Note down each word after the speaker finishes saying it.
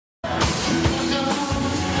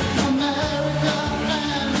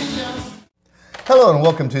Hello and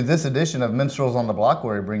welcome to this edition of Minstrels on the Block,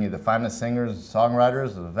 where we bring you the finest singers and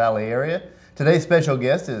songwriters of the Valley area. Today's special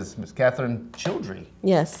guest is Miss Catherine Childree.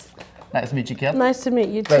 Yes. Nice to meet you, Catherine. Nice to meet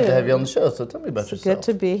you, too. Glad to have you on the show, so tell me about yourself. Good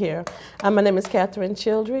to be here. My name is Catherine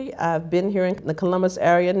Childree. I've been here in the Columbus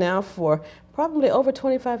area now for probably over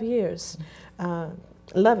 25 years.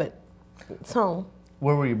 Love it. It's home.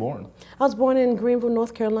 Where were you born? I was born in Greenville,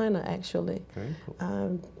 North Carolina, actually. Very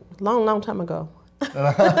cool. Long time ago.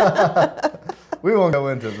 We won't go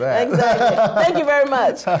into that. Exactly. Thank you very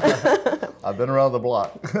much. I've been around the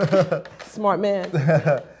block. Smart man.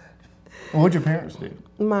 What'd your parents do?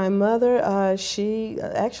 My mother, she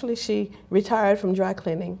retired from dry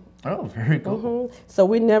cleaning. Oh, very cool. So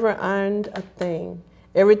we never ironed a thing.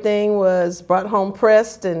 Everything was brought home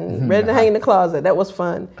pressed and ready to hang in the closet. That was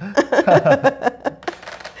fun.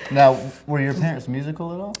 Now, were your parents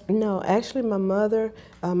musical at all? No, actually my mother,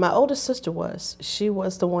 my oldest sister was. She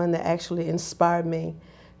was the one that actually inspired me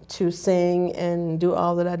to sing and do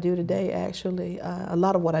all that I do today, actually. A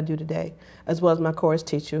lot of what I do today, as well as my chorus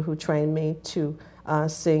teacher who trained me to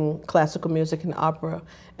sing classical music and opera.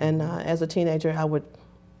 And as a teenager, I would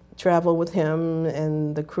travel with him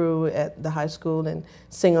and the crew at the high school and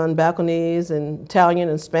sing on balconies in Italian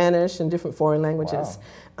and Spanish and different foreign languages.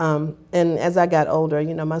 Wow. And as I got older,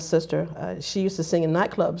 you know, my sister, she used to sing in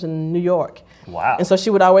nightclubs in New York. Wow. And so she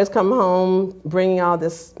would always come home bringing all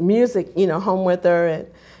this music, you know, home with her.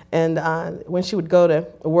 And when she would go to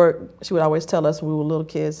work, she would always tell us when we were little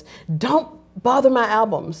kids, don't bother my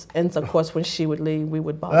albums. And so, of course, when she would leave, we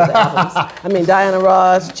would bother the albums. I mean, Diana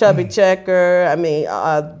Ross, Chubby Checker, I mean,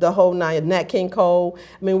 the whole nine, Nat King Cole.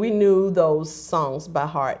 I mean, we knew those songs by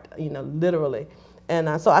heart, you know, literally.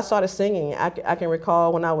 And so I started singing. I can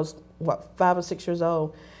recall when I was, 5 or 6 years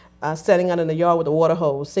old, standing out in the yard with a water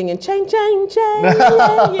hose, singing, chain, chain, chain,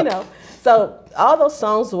 you know. So all those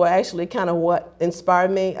songs were actually kind of what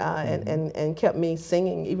inspired me and kept me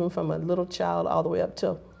singing, even from a little child all the way up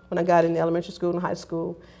till when I got in elementary school and high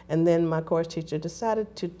school. And then my chorus teacher decided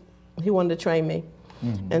he wanted to train me.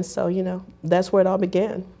 And so, you know, that's where it all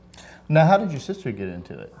began. Now, how did your sister get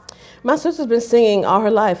into it? My sister's been singing all her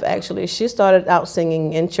life, actually. She started out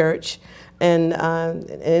singing in church, and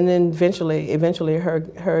then eventually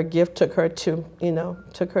her gift took her to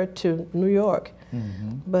New York.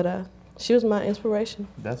 But she was my inspiration.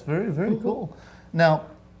 That's very, very cool. Now,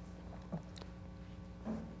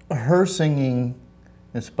 her singing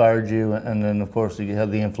inspired you, and then of course you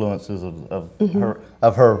had the influences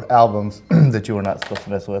of her albums that you were not supposed to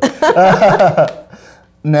mess with.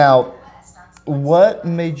 Now, what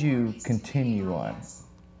made you continue on?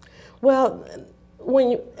 Well,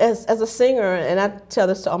 when you, as a singer, and I tell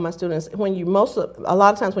this to all my students, a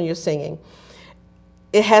lot of times when you're singing,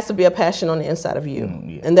 it has to be a passion on the inside of you,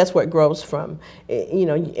 and that's where it grows from. You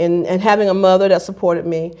know, and having a mother that supported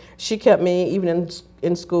me, she kept me even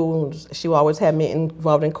in school. She always had me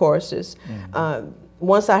involved in choruses.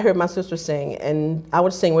 Once I heard my sister sing, and I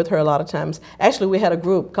would sing with her a lot of times. Actually, we had a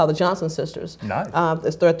group called the Johnson Sisters. Nice.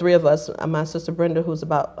 There are 3 of us. My sister Brenda, who's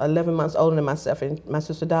about 11 months older than myself, and my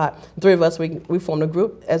sister died. 3 of us, we formed a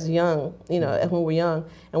group as young, you know, when we were young,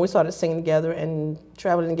 and we started singing together and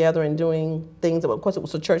traveling together and doing things. Of course, it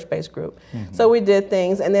was a church-based group. So we did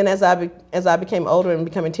things, and then as I became older and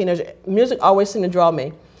becoming a teenager, music always seemed to draw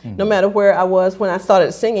me. No matter where I was, when I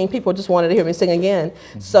started singing, people just wanted to hear me sing again.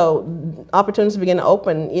 So opportunities began to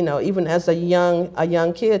open, you know, even as a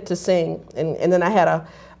young kid to sing. And then I had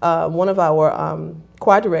one of our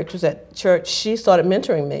choir directors at church. She started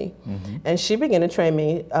mentoring me, and she began to train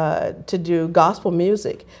me to do gospel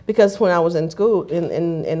music, because when I was in school,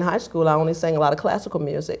 in high school, I only sang a lot of classical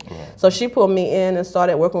music. So she pulled me in and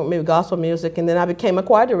started working with me with gospel music, and then I became a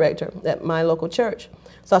choir director at my local church.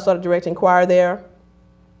 So I started directing choir there.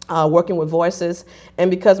 Working with voices,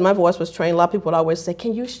 and because my voice was trained, a lot of people would always say,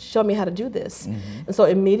 can you show me how to do this? And so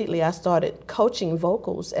immediately I started coaching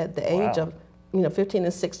vocals at the age of 15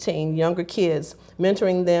 and 16, younger kids,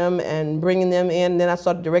 mentoring them and bringing them in. And then I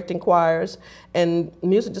started directing choirs, and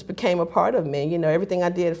music just became a part of me. You know, everything I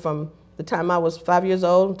did from the time I was 5 years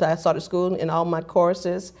old until I started school, in all my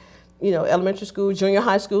choruses, you know, elementary school, junior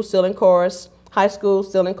high school, still in chorus, high school,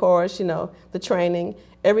 still in chorus, you know, the training.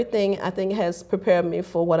 Everything, I think, has prepared me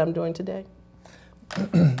for what I'm doing today.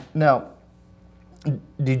 Now,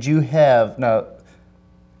 did you just have the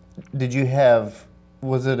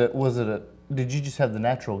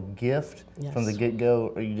natural gift from the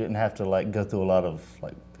get-go, or you didn't have to go through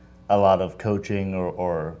a lot of coaching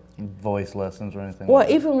or voice lessons or anything? Well,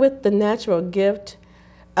 even with the natural gift,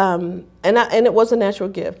 and it was a natural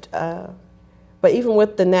gift, but even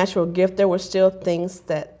with the natural gift, there were still things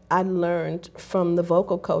that I learned from the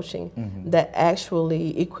vocal coaching that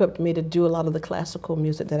actually equipped me to do a lot of the classical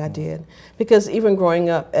music that I did. Because even growing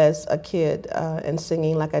up as a kid and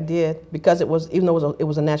singing like I did, because even though it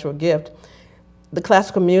was a natural gift, the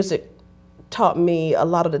classical music taught me a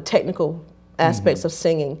lot of the technical aspects of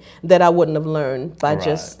singing that I wouldn't have learned by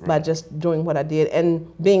just doing what I did.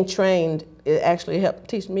 And being trained, it actually helped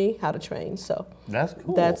teach me how to train. So that's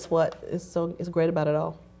cool. That's what is great about it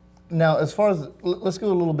all. Now, as far as, let's go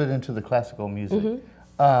a little bit into the classical music.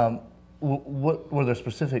 What were there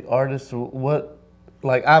specific artists?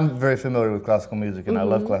 Like, I'm very familiar with classical music, and I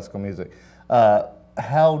love classical music.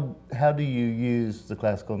 How do you use the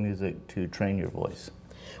classical music to train your voice?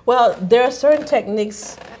 Well, there are certain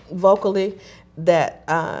techniques vocally that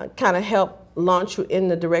kind of help launch you in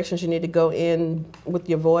the directions you need to go in with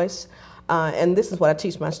your voice. And this is what I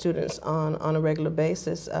teach my students on a regular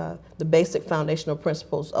basis, the basic foundational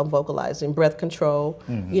principles of vocalizing, breath control,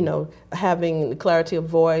 you know, having clarity of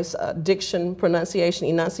voice, diction, pronunciation,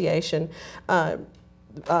 enunciation,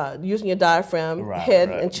 using your diaphragm, head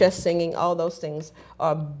and chest singing. All those things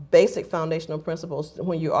are basic foundational principles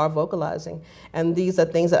when you are vocalizing. And these are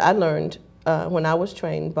things that I learned when I was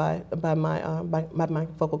trained by my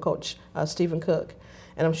vocal coach, Stephen Cook.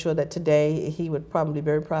 And I'm sure that today he would probably be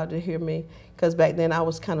very proud to hear me, because back then I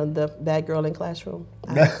was kind of the bad girl in classroom.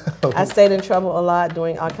 I stayed in trouble a lot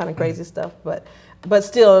doing all kind of crazy stuff, but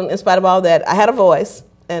still, in spite of all that, I had a voice,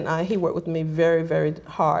 and he worked with me very, very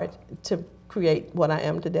hard to create what I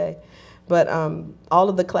am today. But all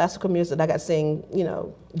of the classical music that I got sing, you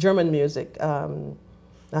know, German music, all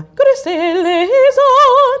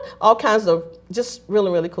kinds of just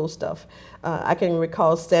really, really cool stuff. I can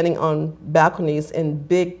recall standing on balconies in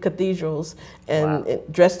big cathedrals and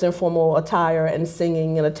dressed in formal attire and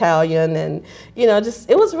singing in Italian, and you know, just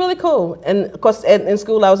it was really cool. And of course, in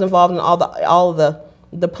school, I was involved in all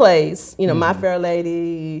the plays. You know, My Fair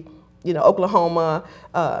Lady, you know, Oklahoma,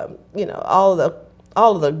 you know, all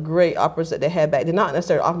of the great operas that they had back then. Not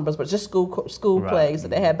necessarily operas, but just school plays that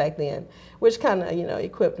they had back then, which kind of, you know,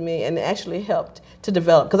 equipped me and actually helped to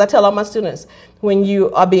develop. Because I tell all my students, when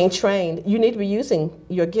you are being trained, you need to be using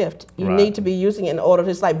your gift. You need to be using it in order to,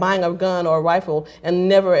 it's like buying a gun or a rifle and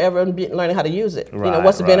never ever learning how to use it. You know,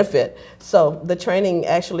 what's the benefit? So the training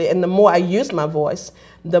actually, and the more I use my voice,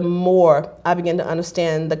 the more I begin to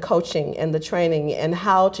understand the coaching and the training and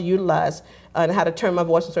how to utilize and how to turn my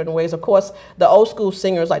voice in certain ways. Of course, the old school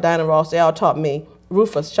singers like Diana Ross, they all taught me.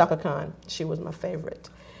 Rufus, Chaka Khan, she was my favorite.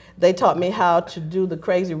 They taught me how to do the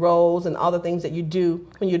crazy rolls and all the things that you do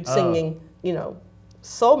when you're singing, you know,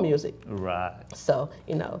 soul music. So,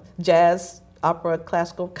 you know, jazz, opera,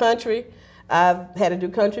 classical, country. I've had to do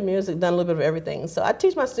country music, done a little bit of everything. So I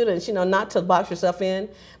teach my students, you know, not to box yourself in,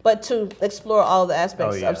 but to explore all the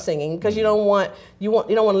aspects of singing, because you don't want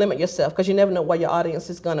to limit yourself, because you never know what your audience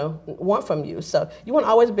is going to want from you. So you want to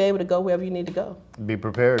always be able to go wherever you need to go. Be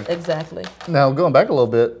prepared. Exactly. Now, going back a little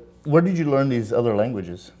bit, where did you learn these other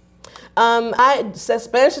languages?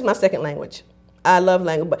 Spanish is my second language. I love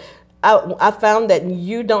language, but I found that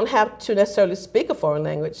you don't have to necessarily speak a foreign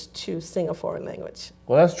language to sing a foreign language.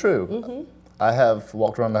 Well, that's true. I have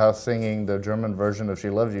walked around the house singing the German version of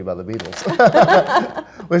She Loves You by the Beatles.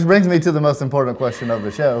 Which brings me to the most important question of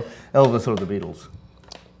the show, Elvis or the Beatles?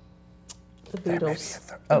 The Beatles.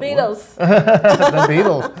 The Beatles. The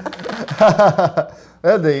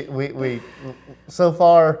Beatles. we so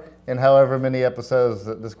far, in however many episodes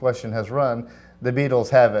that this question has run, the Beatles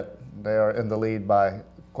have it. They are in the lead by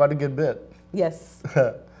quite a good bit. Yes.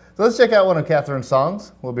 So let's check out one of Catherine's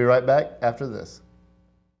songs. We'll be right back after this.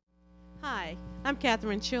 Hi, I'm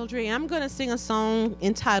Catherine Childree. I'm going to sing a song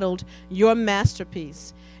entitled Your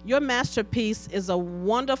Masterpiece. Your Masterpiece is a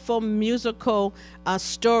wonderful musical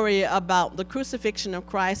story about the crucifixion of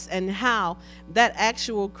Christ and how that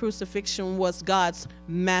actual crucifixion was God's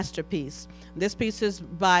masterpiece. This piece is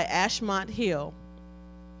by Ashmont Hill.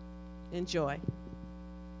 Enjoy.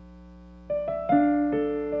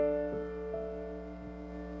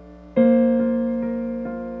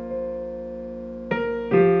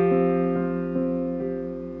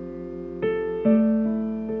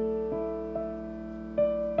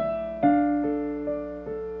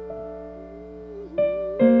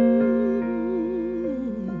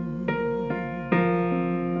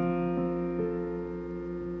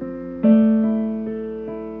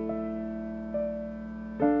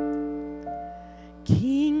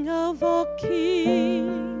 King of all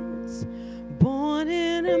kings, born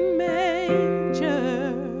in a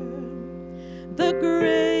manger, the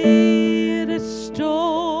greatest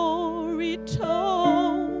story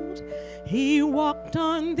told. He walked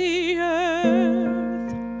on the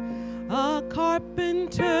earth, a carpenter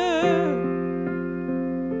carpenter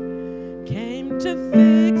came to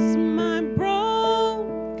fix my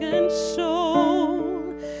broken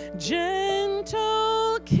soul.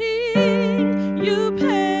 Gentle King, you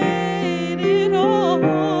paid it all.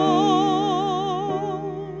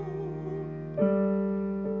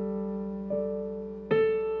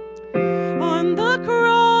 On the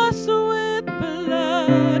cross with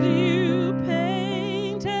blood you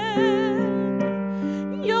painted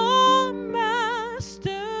your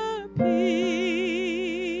masterpiece.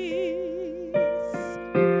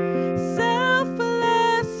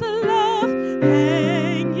 Selfless love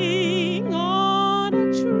hanging on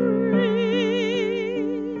a tree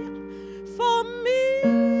for me.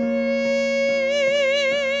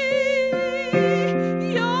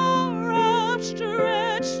 Your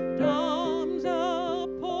outstretched arms, a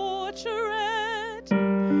portrait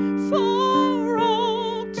for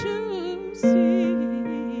all to see.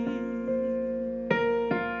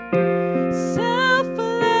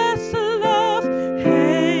 Selfless love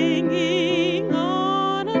hanging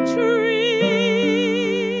on a tree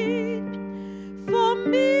for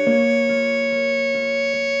me.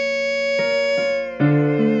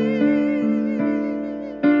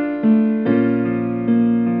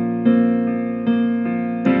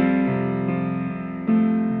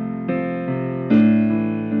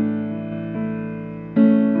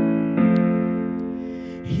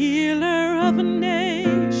 Healer of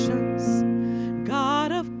nations,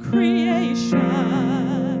 God of creation,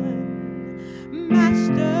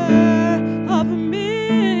 Master of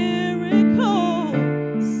miracles,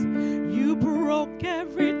 you broke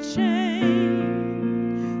every chain,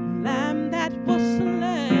 Lamb that was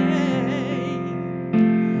slain,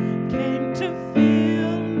 came to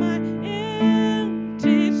fill my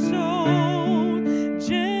empty soul.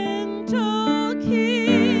 Gentle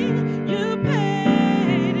King, you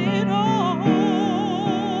paid it all.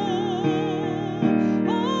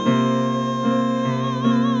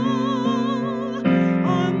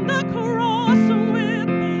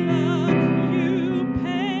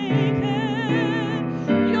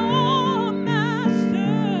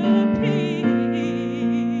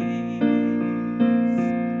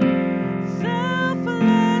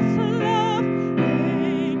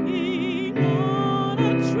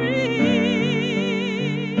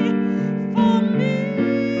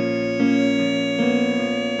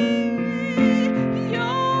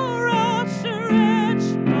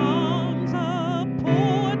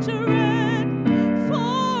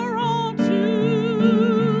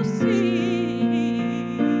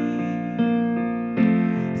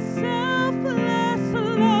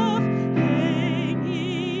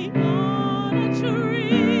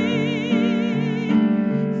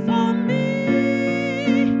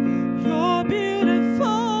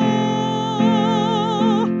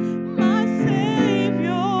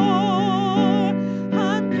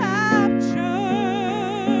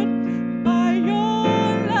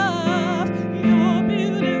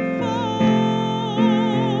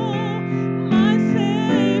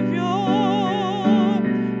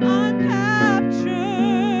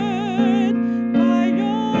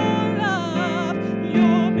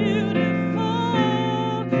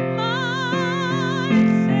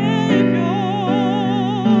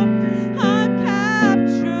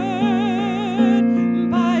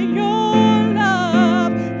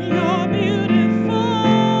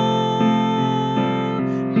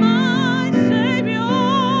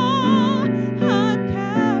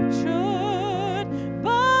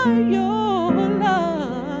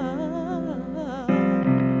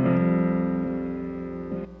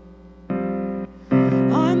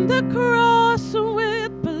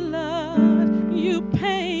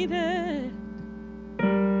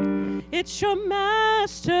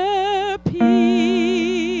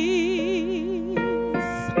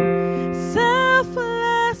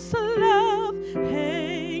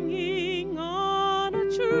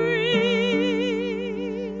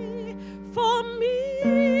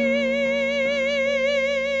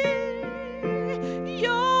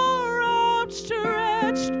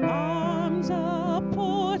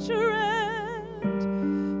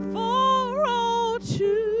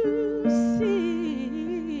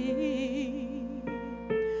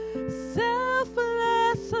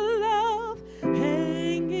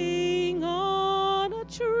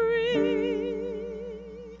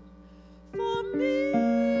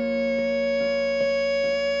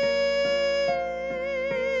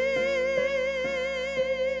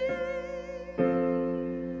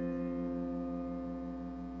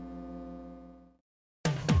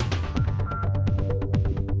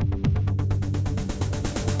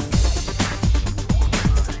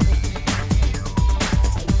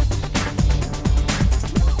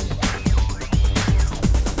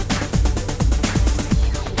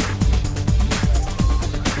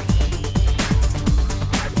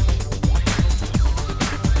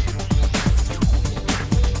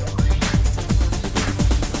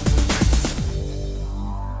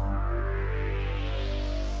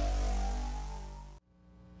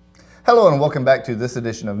 Hello and welcome back to this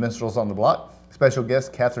edition of Minstrels on the Block. Special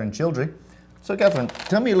guest, Catherine Childree. So Catherine,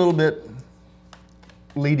 tell me a little bit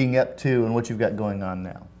leading up to and what you've got going on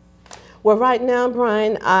now. Well, right now,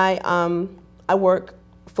 Brian, I work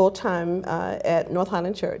full-time at North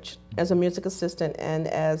Highland Church as a music assistant and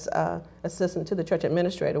as assistant to the church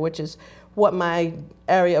administrator, which is what my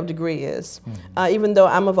area of degree is. Even though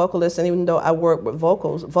I'm a vocalist and even though I work with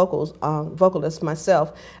vocalists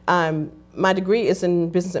myself, my degree is in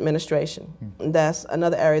business administration. That's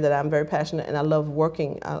another area that I'm very passionate and I love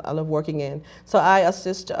working. I love working in. So I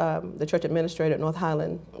assist the church administrator at North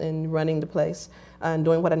Highland in running the place and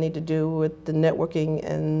doing what I need to do with the networking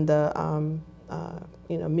and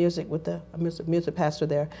the music with the music pastor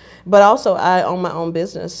there. But also I own my own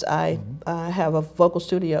business. I have a vocal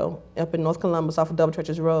studio up in North Columbus off of Double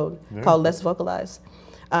Churches Road called Let's Vocalize.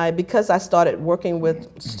 Because I started working with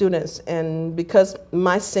students and because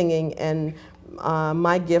my singing and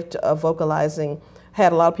my gift of vocalizing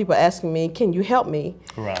had a lot of people asking me, can you help me?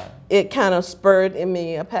 Right. It kind of spurred in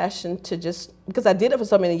me a passion to just, because I did it for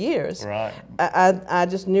so many years, right. I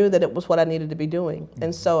just knew that it was what I needed to be doing.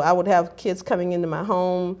 And so I would have kids coming into my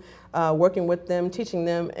home, working with them, teaching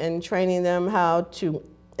them and training them how to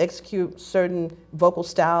execute certain vocal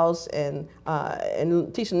styles and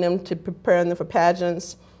teaching them to prepare them for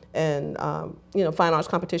pageants and fine arts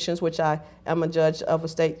competitions, which I am a judge of a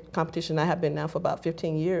state competition. I have been now for about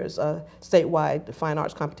 15 years, a statewide fine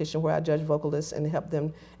arts competition where I judge vocalists and help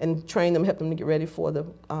them and train them, help them to get ready for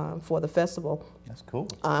the festival. That's cool.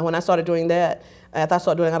 When I started doing that, after I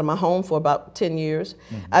started doing it out of my home for about 10 years,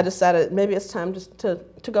 I decided maybe it's time just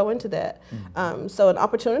to go into that. So an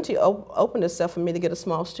opportunity opened itself for me to get a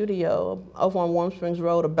small studio over on Warm Springs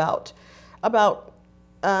Road about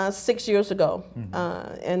 6 years ago,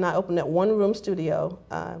 and I opened that one-room studio,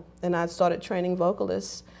 and I started training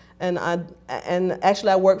vocalists. And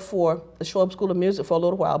actually I worked for the Schwab School of Music for a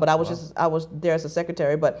little while, but I was there as a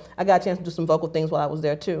secretary. But I got a chance to do some vocal things while I was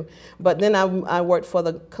there too. But then I worked for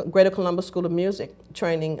the Greater Columbus School of Music,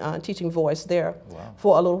 training, teaching voice there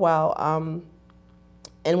for a little while.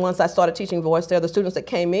 And once I started teaching voice there, the students that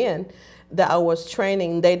came in that I was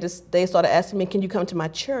training, they started asking me, "Can you come to my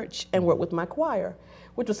church and work with my choir?"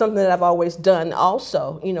 Which was something that I've always done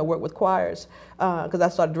also, work with choirs, because I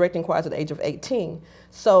started directing choirs at the age of 18.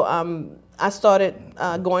 So I started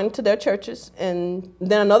going to their churches, and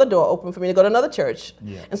then another door opened for me to go to another church.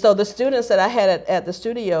 Yeah. And so the students that I had at the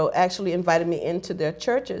studio actually invited me into their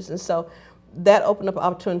churches. And so that opened up an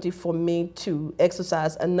opportunity for me to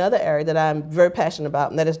exercise another area that I'm very passionate about,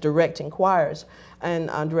 and that is directing choirs and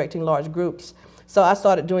directing large groups. So I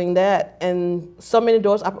started doing that, and so many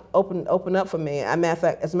doors opened up for me. As a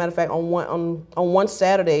matter of fact, on one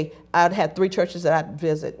Saturday, I'd had 3 churches that I'd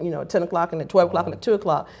visit, at 10 o'clock and at 12 o'clock and at 2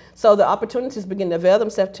 o'clock. So the opportunities began to avail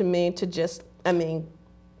themselves to me to just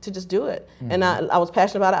do it. And I was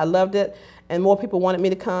passionate about it, I loved it, and more people wanted me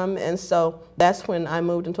to come, and so that's when I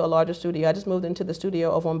moved into a larger studio. I just moved into the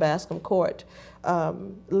studio over on Bascom Court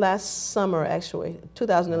last summer, actually,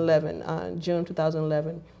 2011, June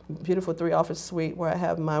 2011. Beautiful 3-office suite where I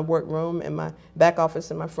have my workroom and my back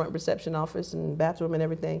office and my front reception office and bathroom and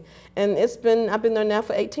everything. And I've been there now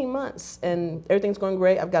for 18 months and everything's going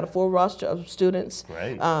great. I've got a full roster of students.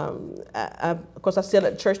 Great. Of course, I still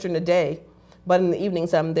at church during the day, but in the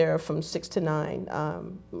evenings I'm there from 6 to 9,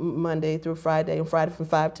 Monday through Friday, and Friday from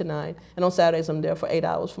 5 to 9. And on Saturdays I'm there for 8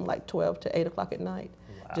 hours from like 12 to 8 o'clock at night.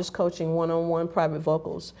 Just coaching one-on-one private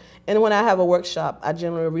vocals. And when I have a workshop, I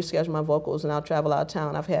generally reschedule my vocals and I'll travel out of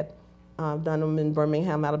town. I've done them in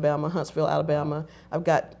Birmingham, Alabama, Huntsville, Alabama. I've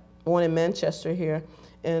got one in Manchester here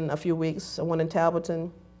in a few weeks, one in Talbotton,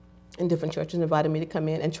 and different churches invited me to come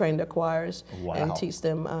in and train their choirs and teach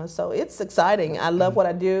them. So it's exciting. I love what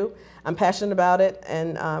I do. I'm passionate about it,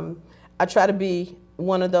 and I try to be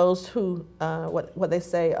one of those who, what they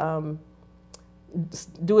say,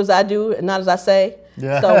 do as I do and not as I say.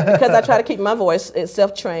 Yeah. So because I try to keep my voice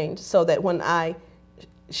self-trained so that when I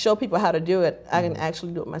show people how to do it, I can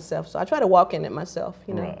actually do it myself. So I try to walk in it myself,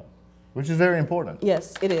 Right. Which is very important.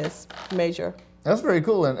 Yes, it is. Major. That's very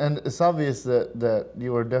cool, and it's obvious that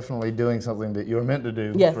you are definitely doing something that you were meant to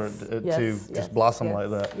do to just blossom like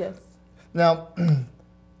that. Yes. Now,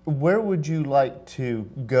 where would you like to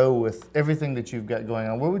go with everything that you've got going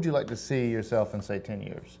on? Where would you like to see yourself in, say, 10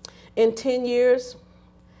 years? In 10 years,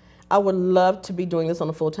 I would love to be doing this on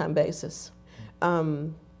a full-time basis.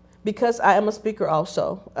 Because I am a speaker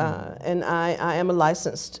also, and I am a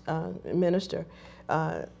licensed minister.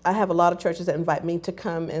 I have a lot of churches that invite me to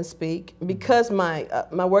come and speak because my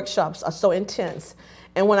workshops are so intense.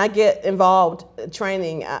 And when I get involved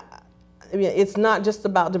training, it's not just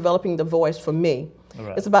about developing the voice for me.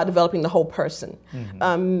 Right. It's about developing the whole person.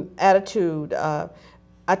 Attitude.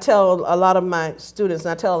 I tell a lot of my students,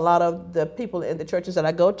 and I tell a lot of the people in the churches that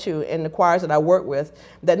I go to and the choirs that I work with,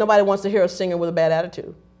 that nobody wants to hear a singer with a bad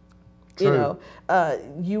attitude. True. You know,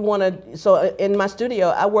 you want to. So in my studio,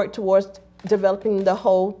 I work towards developing the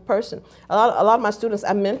whole person. A lot of my students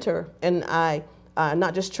I mentor, and I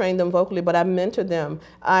not just train them vocally, but I mentor them.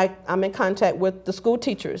 I'm in contact with the school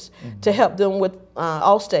teachers to help them with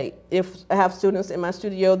All-State. If I have students in my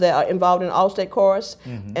studio that are involved in All-State chorus,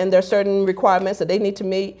 and there are certain requirements that they need to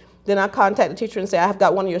meet, then I contact the teacher and say, I have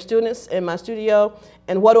got one of your students in my studio,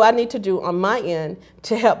 and what do I need to do on my end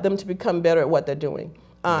to help them to become better at what they're doing?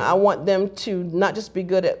 I want them to not just be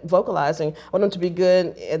good at vocalizing, I want them to be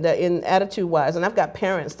good in attitude-wise. And I've got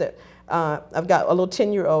parents that, I've got a little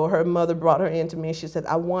 10-year-old, her mother brought her in to me, and she said,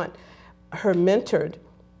 I want her mentored,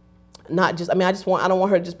 not just, I don't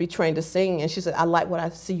want her to just be trained to sing. And she said, I like what I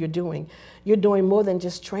see you're doing. You're doing more than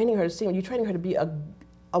just training her to sing. You're training her to be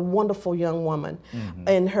a wonderful young woman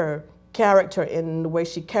in her character, in the way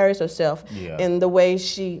she carries herself, in the way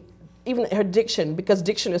she, even her diction, because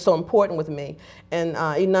diction is so important with me, and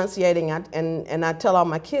enunciating. And I tell all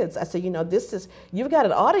my kids, I say, you know, you've got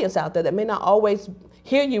an audience out there that may not always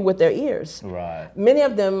hear you with their ears. Right. Many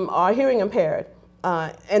of them are hearing impaired,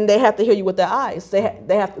 and they have to hear you with their eyes. So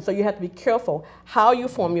you have to be careful how you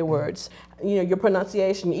form your words, you know, your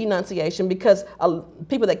pronunciation, enunciation, because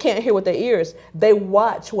people that can't hear with their ears, they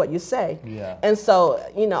watch what you say. Yeah. And so,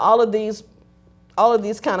 you know, all of these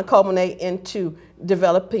kind of culminate into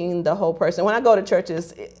developing the whole person. When I go to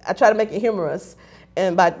churches, I try to make it humorous,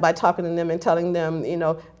 and by talking to them and telling them, you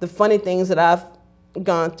know, the funny things that I've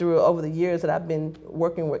gone through over the years that I've been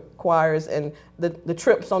working with choirs, and the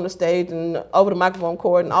trips on the stage and over the microphone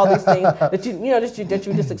cord and all these things that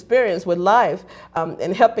you just experience with life,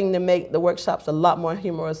 and helping them make the workshops a lot more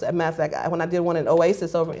humorous. As a matter of fact, when I did one in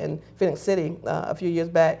Oasis over in Phoenix City a few years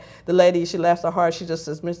back, the lady, she laughed so hard, she just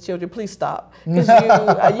says, Miss Childree, please stop, because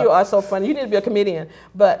you are so funny. You need to be a comedian.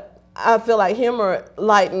 But I feel like humor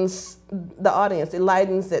lightens the audience. It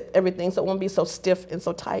lightens everything, so it won't be so stiff and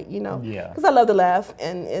so tight, you know. Yeah. Because I love to laugh,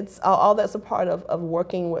 and it's all that's a part of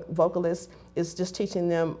working with vocalists, is just teaching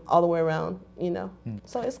them all the way around, you know.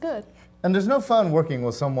 So it's good. And there's no fun working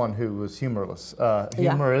with someone who is humorless.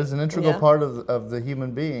 Humor is an integral part of the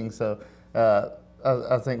human being. So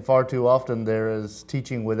I think far too often there is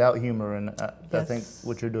teaching without humor, and I think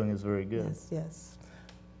what you're doing is very good. Yes, yes.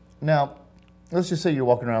 Now, let's just say you're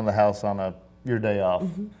walking around the house on your day off.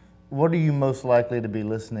 What are you most likely to be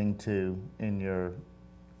listening to in your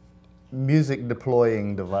music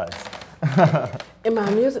deploying device? In my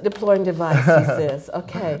music deploying device, he says.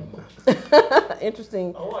 Okay.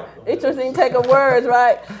 Interesting take of words,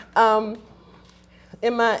 right? I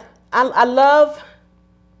love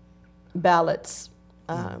ballads,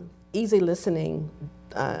 easy listening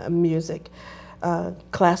music.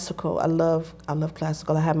 Classical, I love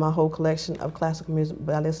classical. I have my whole collection of classical music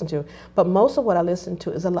that I listen to. But most of what I listen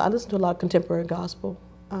to I listen to a lot of contemporary gospel.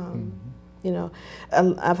 You know,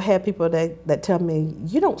 I've had people that tell me,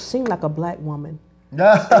 you don't sing like a black woman.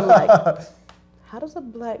 I'm like, how does a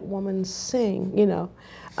black woman sing? You know,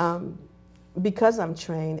 because I'm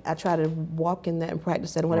trained, I try to walk in that and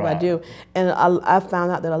practice that whenever I do. And I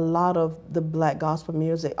found out that a lot of the black gospel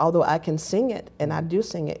music, although I can sing it, and I do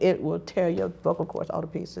sing it, it will tear your vocal cords all to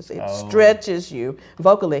pieces. It stretches you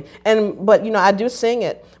vocally. But you know, I do sing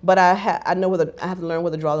it, but I have to learn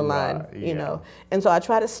where to draw the line. You know, and so I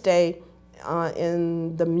try to stay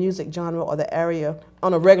in the music genre or the area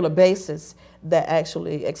on a regular basis that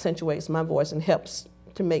actually accentuates my voice and helps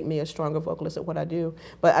to make me a stronger vocalist at what I do.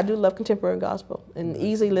 But I do love contemporary gospel and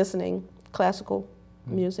easy listening classical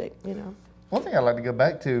music, you know. One thing I'd like to go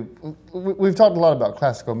back to, we've talked a lot about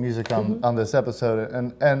classical music on this episode,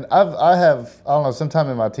 and I don't know, sometime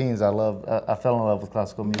in my teens I fell in love with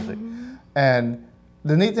classical music. And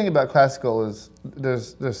the neat thing about classical is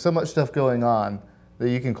there's so much stuff going on that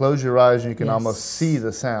you can close your eyes and you can almost see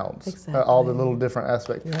the sounds, all the little different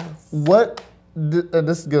aspects.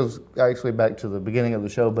 This goes actually back to the beginning of the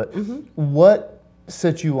show, but what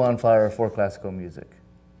set you on fire for classical music?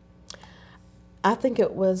 I think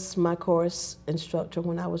it was my chorus instructor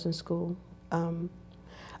when I was in school.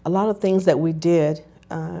 A lot of things that we did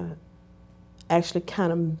actually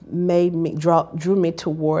kind of drew me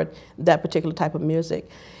toward that particular type of music.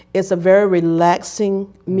 It's a very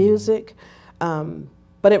relaxing music,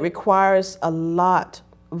 but it requires a lot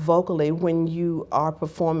vocally when you are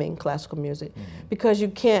performing classical music, because you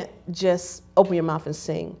can't just open your mouth and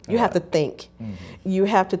sing. You have to think. You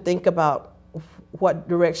have to think about what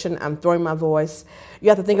direction I'm throwing my voice. You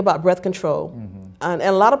have to think about breath control. And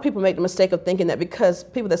a lot of people make the mistake of thinking that because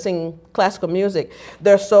people that sing classical music,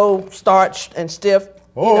 they're so starched and stiff.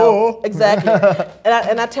 You know, exactly.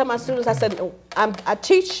 and I tell my students, I said, I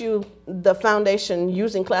teach you the foundation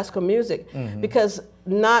using classical music because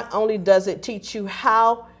not only does it teach you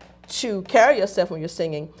how to carry yourself when you're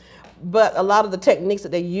singing, but a lot of the techniques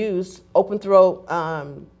that they use, open throat,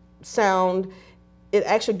 sound, it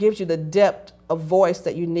actually gives you the depth of voice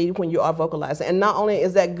that you need when you are vocalizing. And not only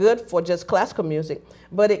is that good for just classical music,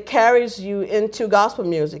 but it carries you into gospel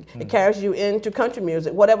music. It carries you into country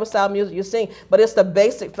music, whatever style music you sing. But it's the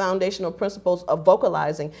basic foundational principles of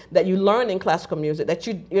vocalizing that you learn in classical music that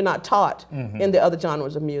you're not taught in the other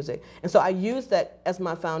genres of music. And so I use that as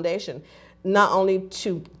my foundation, not only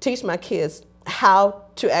to teach my kids how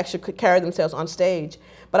to actually carry themselves on stage,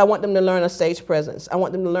 but I want them to learn a stage presence. I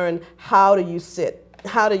want them to learn how do you sit,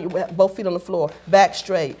 how do you have both feet on the floor, back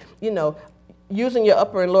straight, you know, using your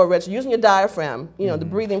upper and lower register, using your diaphragm, you know, the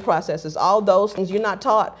breathing processes, all those things you're not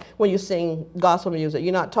taught when you sing gospel music.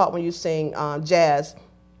 You're not taught when you sing jazz.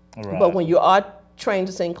 Right. But when you are trained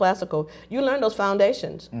to sing classical, you learn those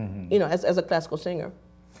foundations, you know, as a classical singer.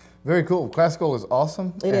 Very cool. Classical is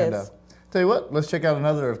awesome. It is. Tell you what, let's check out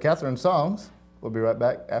another of Catherine's songs. We'll be right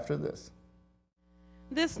back after this.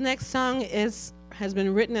 This next song has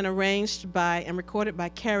been written and arranged by and recorded by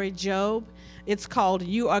Carrie Job. It's called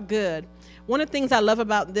You Are Good. One of the things I love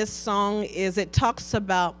about this song is it talks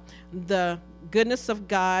about the goodness of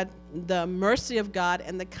God, the mercy of God,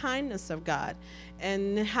 and the kindness of God,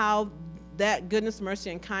 and how that goodness,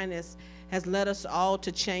 mercy, and kindness has led us all to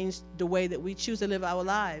change the way that we choose to live our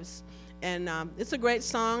lives. And it's a great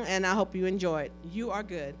song, and I hope you enjoy it. You Are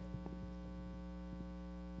Good.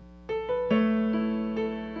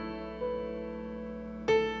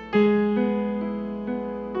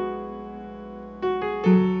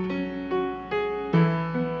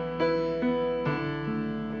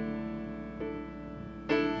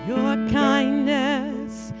 Your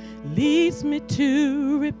kindness leads me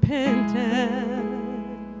to repentance.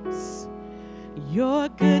 Your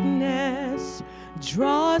goodness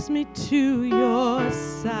draws me to your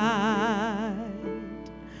side.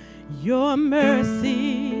 Your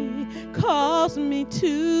mercy calls me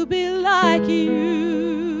to be like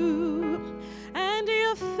you, and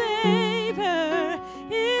your favor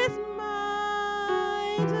is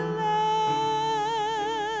my delight.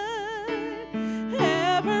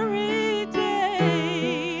 Every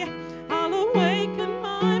day I'll awaken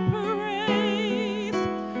my praise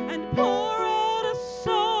and pour out a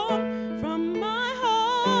song from my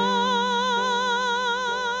heart.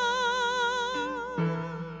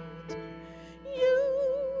 You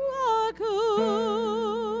are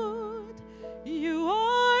good. You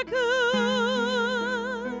are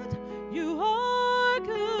good. You are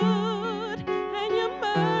good. And your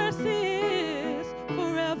mercy is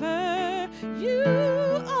forever. You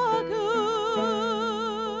are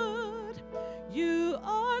good. You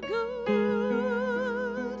are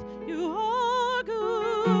good. You are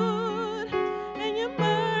good. And your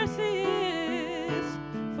mercy is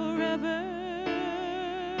forever.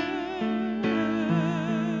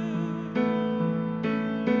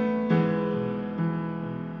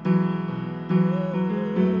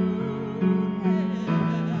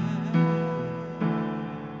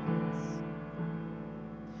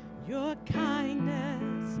 Your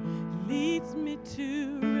kindness leads me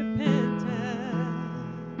to repentance.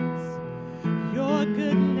 Your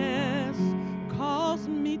goodness calls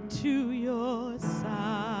me to your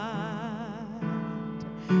side.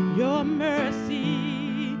 Your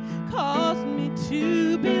mercy calls me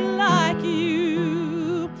to be like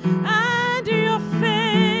you, and your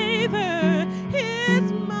favor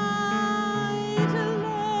is my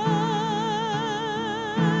delight.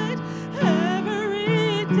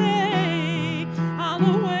 Every day I'll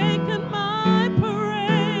awaken my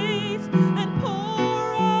praise and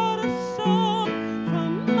pour out a song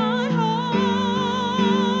from my heart.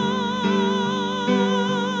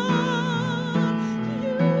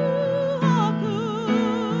 You are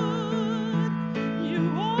good. You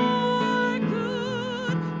are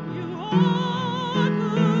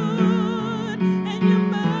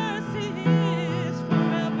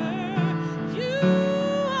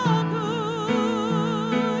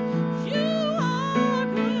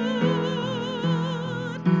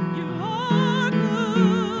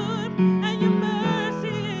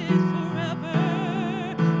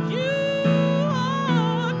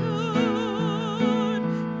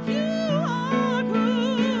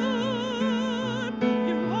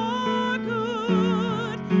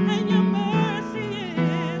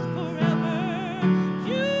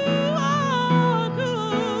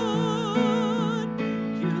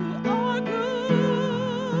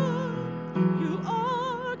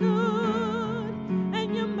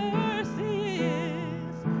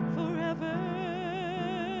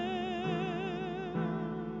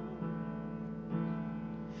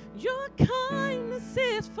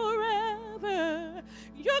is forever.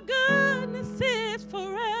 Your goodness is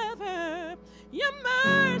forever. Your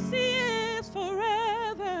mercy is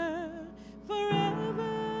forever, forever.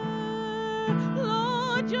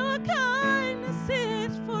 Lord, your kindness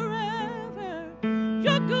is forever.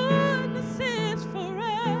 Your goodness is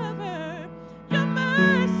forever. Your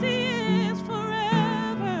mercy is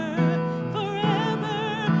forever,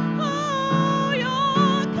 forever. Oh,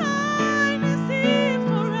 your kindness is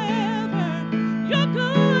forever. Your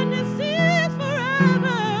goodness is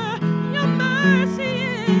forever. Your mercy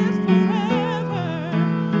is forever,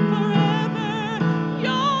 forever.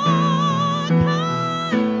 Your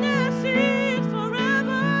kindness is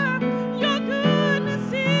forever. Your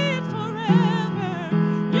goodness is forever.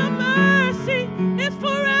 Your mercy is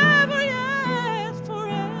forever, yes,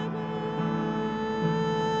 forever.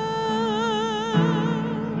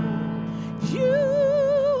 You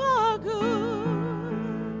are good.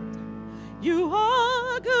 You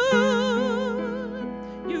are good.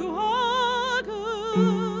 You are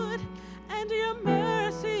good. And your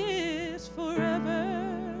mercy is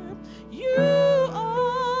forever. You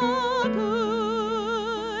are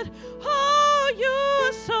good. Oh,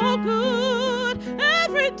 you're so good.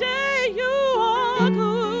 Every day you are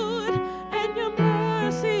good. And your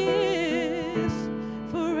mercy is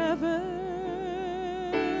forever.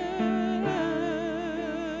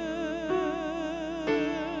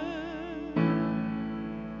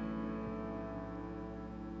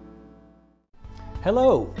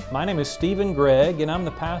 Hello, my name is Stephen Gregg, and I'm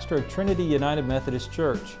the pastor of Trinity United Methodist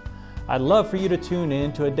Church. I'd love for you to tune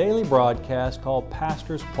in to a daily broadcast called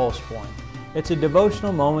Pastor's Pulse Point. It's a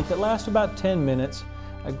devotional moment that lasts about 10 minutes,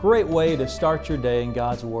 a great way to start your day in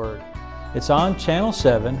God's Word. It's on Channel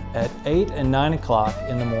 7 at 8 and 9 o'clock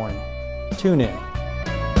in the morning. Tune in.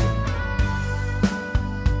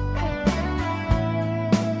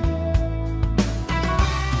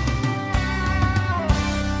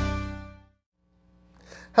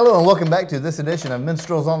 Hello and welcome back to this edition of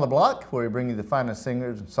Minstrels on the Block, where we bring you the finest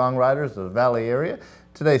singers and songwriters of the Valley area.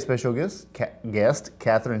 Today's special guest,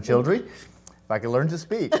 Catherine Childree. If I could learn to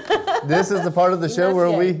speak. This is the part of the show where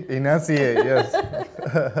we enunciate, yes.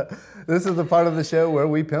 This is the part of the show where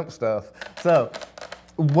we pimp stuff. So,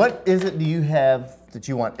 what is it do you have that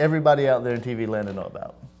you want everybody out there in TV land to know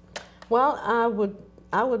about? Well,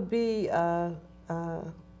 I would be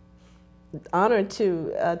honored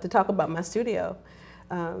to talk about my studio.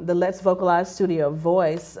 The Let's Vocalize Studio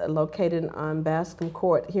Voice, located on Bascom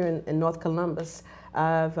Court here in North Columbus.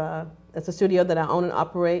 It's a studio that I own and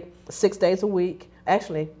operate 6 days a week,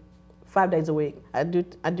 actually 5 days a week. I do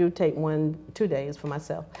take 2 days for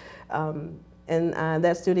myself. And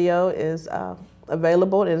that studio is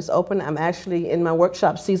available and it's open. I'm actually in my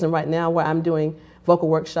workshop season right now where I'm doing vocal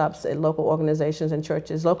workshops at local organizations and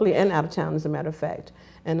churches, locally and out of town, as a matter of fact.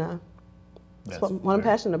 And that's what I'm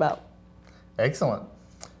passionate about. Excellent.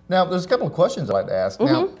 Now, there's a couple of questions I'd like to ask.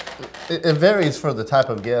 Now, it varies for the type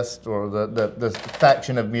of guest or the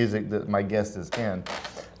faction of music that my guest is in.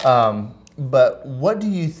 But what do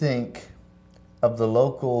you think of the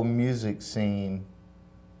local music scene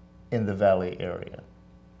in the Valley area?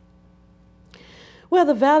 Well,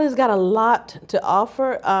 the Valley's got a lot to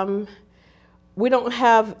offer. We don't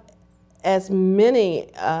have as many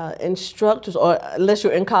instructors, or unless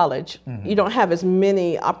you're in college, you don't have as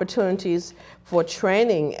many opportunities for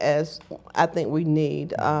training as I think we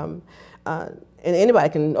need. And anybody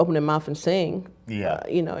can open their mouth and sing. Yeah.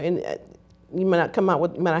 You know, and you might not come out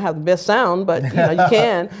with, you might not have the best sound, but you know, you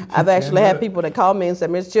can. I've actually had people that call me and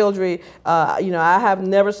said, Miss Childree, you know, I have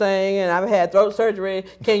never sang and I've had throat surgery.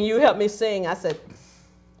 Can you help me sing? I said,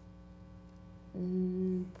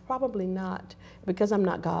 probably not, because I'm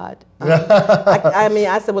not God. I mean,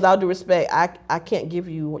 I said, with all due respect, I can't give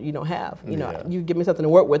you what you don't have. You know, you give me something to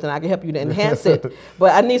work with, and I can help you to enhance it.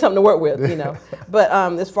 But I need something to work with. You know. But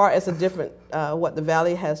as far as the different, what the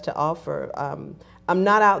Valley has to offer, I'm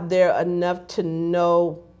not out there enough to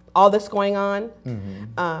know all that's going on.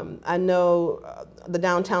 I know the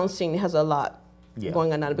downtown scene has a lot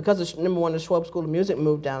going on now because number one, the Schwab School of Music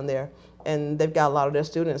moved down there. And they've got a lot of their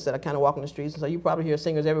students that are kind of walking the streets, and so you probably hear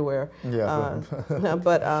singers everywhere.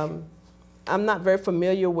 But I'm not very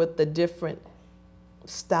familiar with the different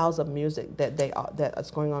styles of music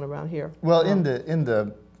that's going on around here. Well, in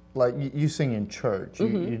the like you sing in church,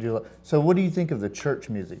 you do. So what do you think of the church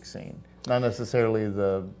music scene? Not necessarily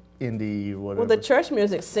the indie or whatever. Well, the church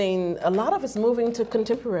music scene, a lot of it's moving to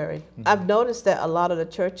contemporary. I've noticed that a lot of the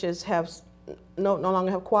churches have no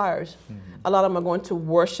longer have choirs. A lot of them are going to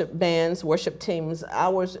worship bands, worship teams.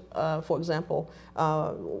 Ours, for example,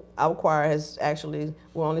 our choir has actually,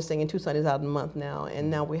 we're only singing 2 Sundays out of the month now, and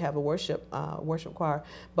now we have a worship choir.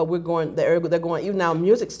 But we're going, they're going, even now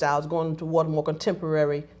music styles going toward more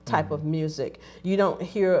contemporary type of music. You don't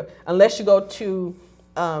hear, unless you go to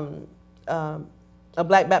a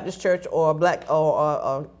Black Baptist church or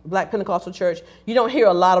a Black Pentecostal church, you don't hear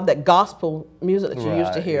a lot of that gospel music that you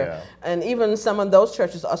used to hear. Yeah. And even some of those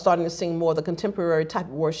churches are starting to sing more of the contemporary type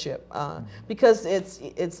of worship because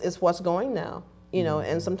it's what's going now, you know.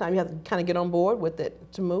 And sometimes you have to kind of get on board with it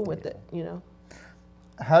to move with it, you know.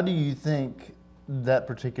 How do you think that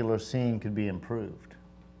particular scene could be improved,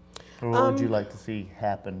 or what would you like to see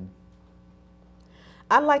happen?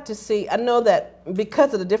 I'd like to see, I know that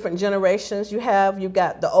because of the different generations you've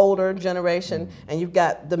got the older generation, and you've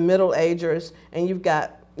got the middle agers, and you've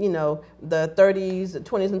got, you know, the 30s, the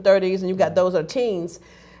 20s and 30s, and you've got those that are teens.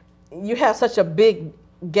 You have such a big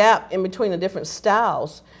gap in between the different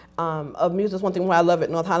styles of music. That's one thing why I love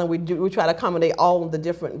it. North Highland, we try to accommodate all of the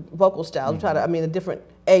different vocal styles. We try to, the different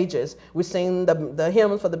ages. We sing the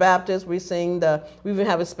hymns for the Baptists. We even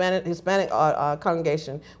have a Hispanic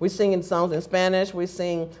congregation. We sing in songs in Spanish. We've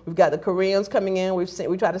got the Koreans coming in.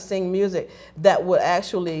 We try to sing music that would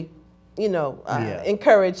actually, you know,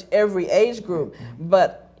 encourage every age group.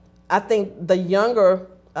 But I think the younger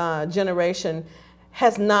generation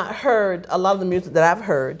has not heard a lot of the music that I've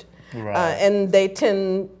heard. Right. And they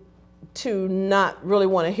tend to not really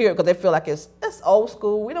want to hear it because they feel like it's old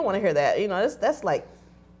school. We don't want to hear that. You know, that's like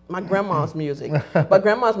my grandma's music. But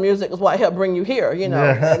grandma's music is what helped bring you here, you know,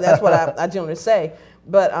 and that's what I generally say.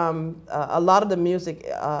 But a lot of the music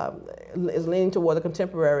is leaning toward the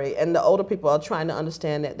contemporary, and the older people are trying to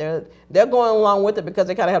understand that they're going along with it because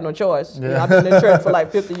they kind of have no choice. You know, I've been in church for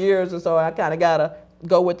like 50 years, and so I kind of got to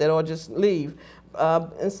go with it or just leave.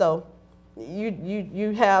 And so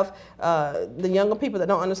you have the younger people that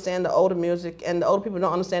don't understand the older music, and the older people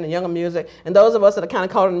don't understand the younger music, and those of us that are kind of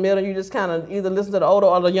caught in the middle, you just kind of either listen to the older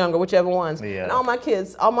or the younger, whichever ones. Yeah. And all my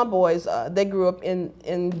kids, all my boys, they grew up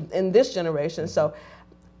in this generation, so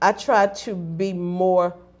I try to be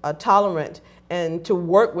more tolerant and to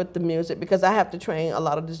work with the music because I have to train a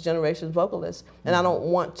lot of this generation's vocalists, and I don't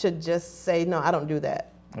want to just say, no, I don't do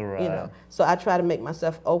that. Right. You know, so I try to make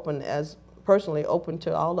myself personally open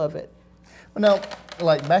to all of it. Well, now,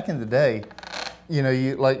 like back in the day, you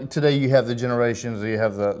know, like today you have the generations, you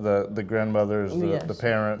have the grandmothers, the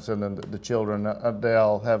parents, and then the children, they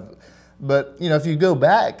all have, but, you know, if you go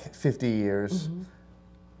back 50 years,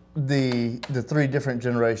 the 3 different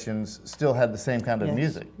generations still had the same kind of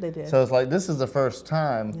music. They did. So it's like this is the first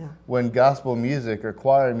time when gospel music or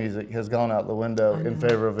choir music has gone out the window in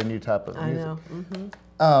favor of a new type of music.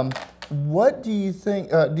 I know. What do you think?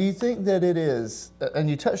 Do you think that it is? And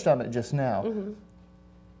you touched on it just now.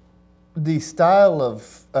 The style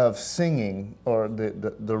of singing, or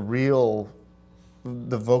the real,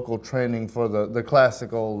 the vocal training for the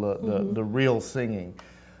classical, the real singing.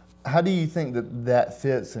 How do you think that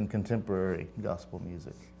fits in contemporary gospel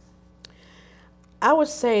music? I would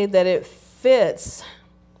say that it fits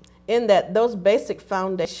in that those basic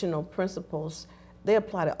foundational principles, they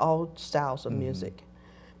apply to all styles of music.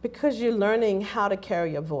 Because you're learning how to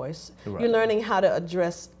carry your voice. Right. You're learning how to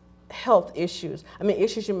address health issues. I mean,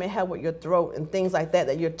 issues you may have with your throat and things like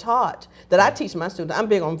that you're taught, that I teach my students. I'm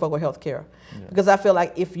big on vocal health care because I feel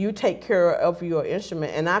like if you take care of your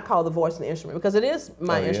instrument, and I call the voice an instrument because it is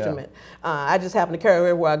my instrument. I just happen to carry it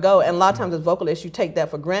everywhere I go, and a lot of times as vocalists, you take that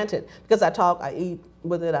for granted because I talk, I eat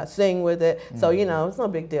with it, I sing with it, so you know, it's no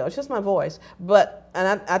big deal. It's just my voice.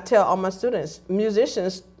 And I tell all my students,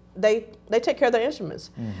 musicians, they take care of their instruments.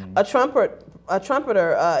 A trumpeter,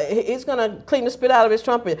 he's going to clean the spit out of his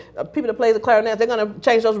trumpet. People that play the clarinet, they're going to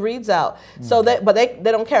change those reeds out. So but they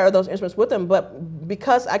don't carry those instruments with them. But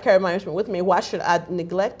because I carry my instrument with me, why should I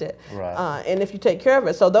neglect it? Right. And if you take care of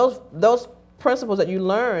it, so those principles that you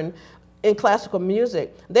learn in classical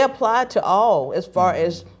music, they apply to all as far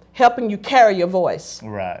as helping you carry your voice,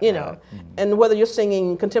 you know, and whether you're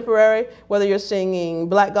singing contemporary, whether you're singing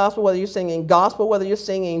black gospel, whether you're singing gospel, whether you're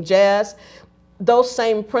singing jazz, those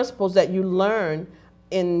same principles that you learn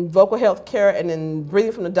in vocal health care and in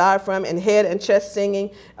breathing from the diaphragm and head and chest singing,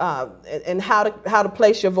 and how to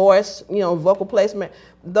place your voice, you know, vocal placement,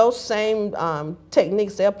 those same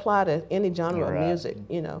techniques, they apply to any genre of music,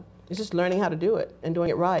 you know. It's just learning how to do it and doing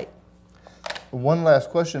it right. One last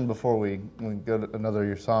question before we go to another of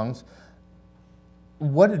your songs.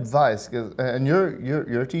 What advice? And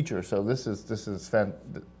you're a teacher, so this is a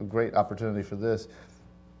great opportunity for this.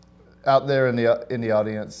 Out there in the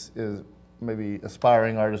audience is maybe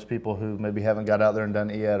aspiring artists, people who maybe haven't got out there and done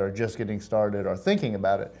it yet, or just getting started, or thinking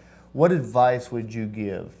about it, what advice would you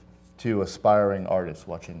give to aspiring artists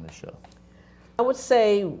watching this show? I would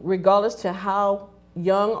say, regardless to how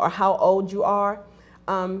young or how old you are,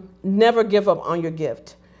 never give up on your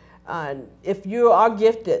gift. If you are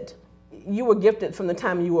gifted, you were gifted from the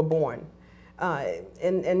time you were born.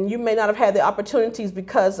 And you may not have had the opportunities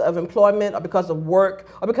because of employment, or because of work,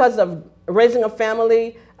 or because of raising a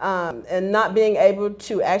family, and not being able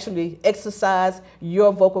to actually exercise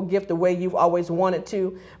your vocal gift the way you've always wanted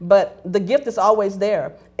to. But the gift is always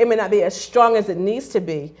there. It may not be as strong as it needs to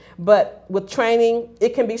be, but with training,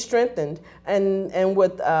 it can be strengthened. And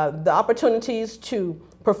with the opportunities to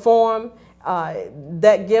perform,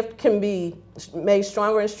 that gift can be made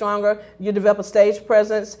stronger and stronger. You develop a stage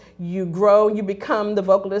presence, you grow, you become the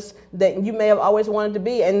vocalist that you may have always wanted to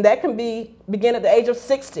be. And that can begin at the age of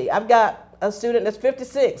 60. I've got a student that's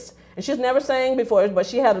 56, and she's never sang before, but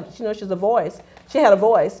she's a voice. She had a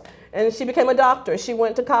voice, and she became a doctor. She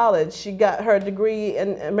went to college. She got her degree,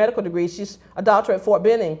 a medical degree. She's a doctor at Fort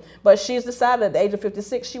Benning, but she's decided at the age of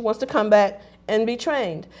 56 she wants to come back and be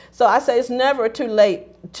trained. So I say it's never too late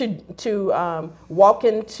to walk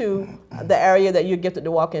into the area that you're gifted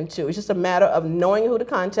to walk into. It's just a matter of knowing who to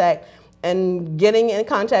contact and getting in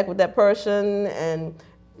contact with that person, and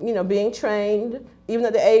being trained. Even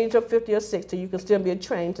at the age of 50 or 60, you can still be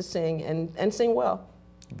trained to sing and sing well.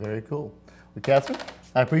 Very cool. Well, Catherine,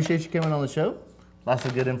 I appreciate you coming on the show. Lots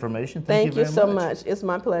of good information. Thank you so much. It's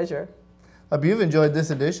my pleasure. Hope you've enjoyed this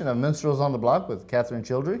edition of Minstrels on the Block with Catherine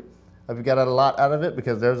Childree. Hope you got a lot out of it,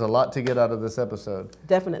 because there's a lot to get out of this episode.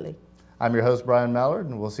 Definitely. I'm your host, Brian Mallard,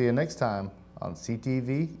 and we'll see you next time on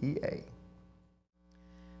CTV EA.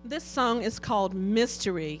 This song is called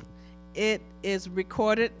Mystery. It is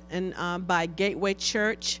recorded by Gateway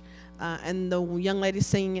Church, and the young lady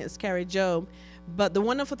singing it is Carrie Job. But the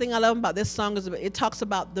wonderful thing I love about this song is it talks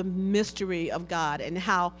about the mystery of God and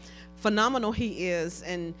how phenomenal He is,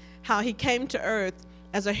 and how He came to earth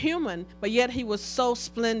as a human, but yet He was so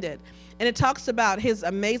splendid. And it talks about His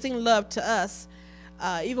amazing love to us,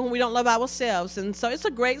 even when we don't love ourselves. And so it's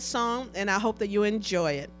a great song, and I hope that you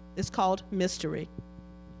enjoy it. It's called Mystery.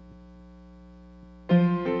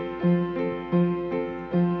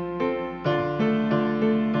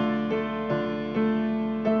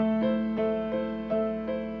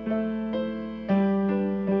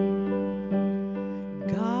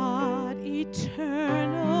 God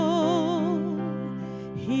eternal,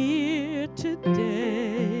 here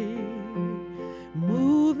today,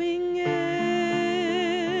 moving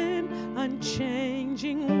in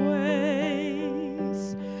unchanging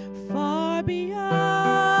ways, far beyond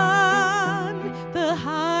the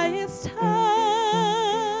highest height,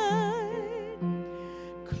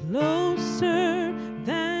 closer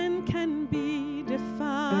than can be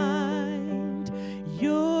defined.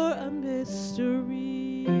 You're a mystery.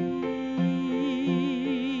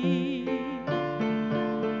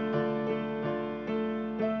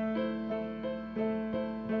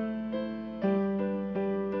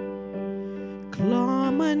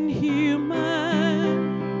 Common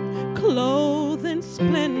human, clothed in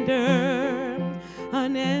splendor,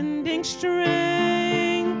 unending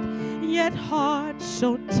strength, yet heart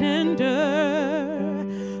so tender,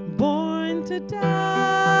 born to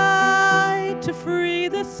die, to free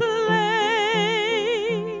the slain,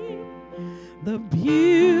 the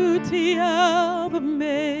beauty of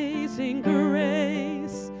amazing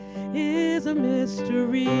grace is a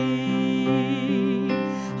mystery.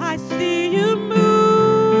 I see you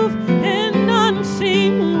move in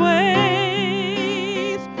unseen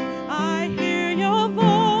ways. I hear your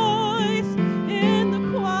voice in the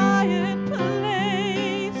quiet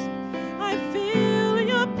place. I feel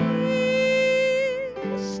your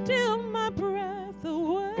peace, still my breath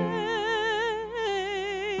away.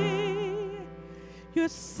 You're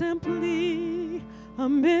simply a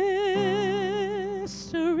mystery.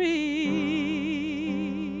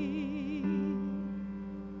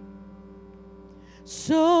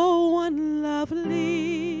 So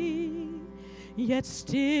unlovely, yet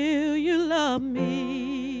still you love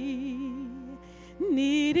me.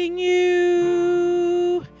 Needing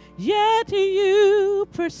you, yet you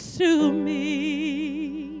pursue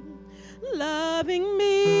me. Loving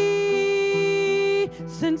me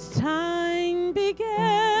since time began.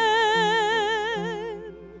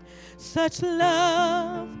 Such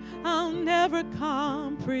love I'll never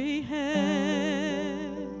comprehend.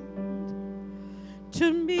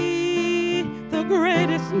 To me, the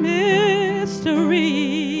greatest mystery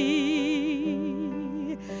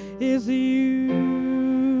is you.